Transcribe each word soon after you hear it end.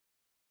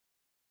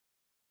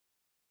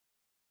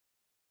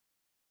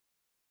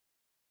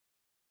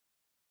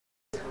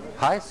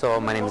Hi, so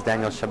my name is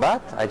Daniel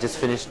Chebat. I just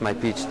finished my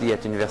PhD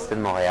at Université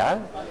de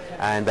Montréal,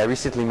 and I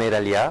recently made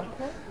Aliyah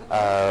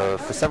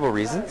for several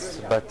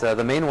reasons, but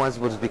the main one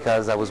was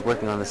because I was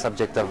working on the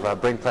subject of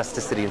brain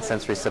plasticity and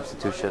sensory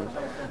substitution,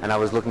 and I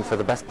was looking for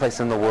the best place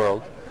in the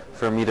world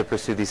for me to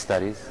pursue these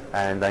studies,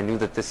 and I knew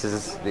that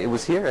it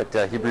was here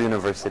at Hebrew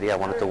University. I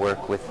wanted to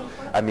work with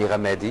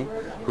IMRIC,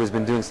 who has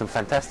been doing some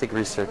fantastic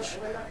research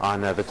on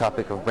the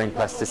topic of brain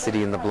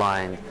plasticity in the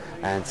blind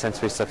and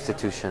sensory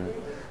substitution.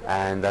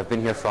 And I've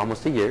been here for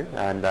almost a year,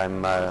 and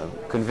I'm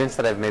convinced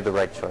that I've made the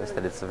right choice,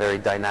 that it's a very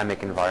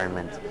dynamic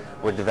environment.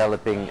 We're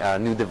developing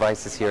new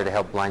devices here to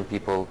help blind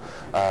people,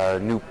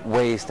 new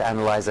ways to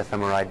analyze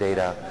fMRI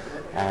data,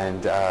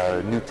 and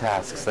new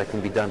tasks that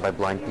can be done by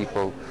blind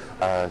people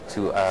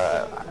to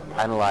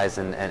analyze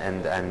and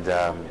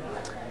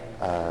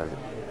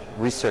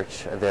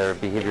research their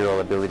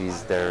behavioral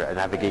abilities, their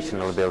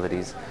navigational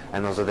abilities,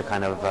 and those are the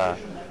kind of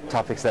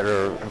topics that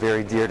are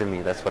very dear to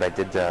me. That's what I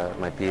did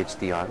my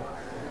PhD on.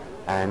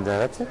 And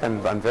that's it.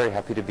 I'm very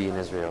happy to be in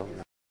Israel.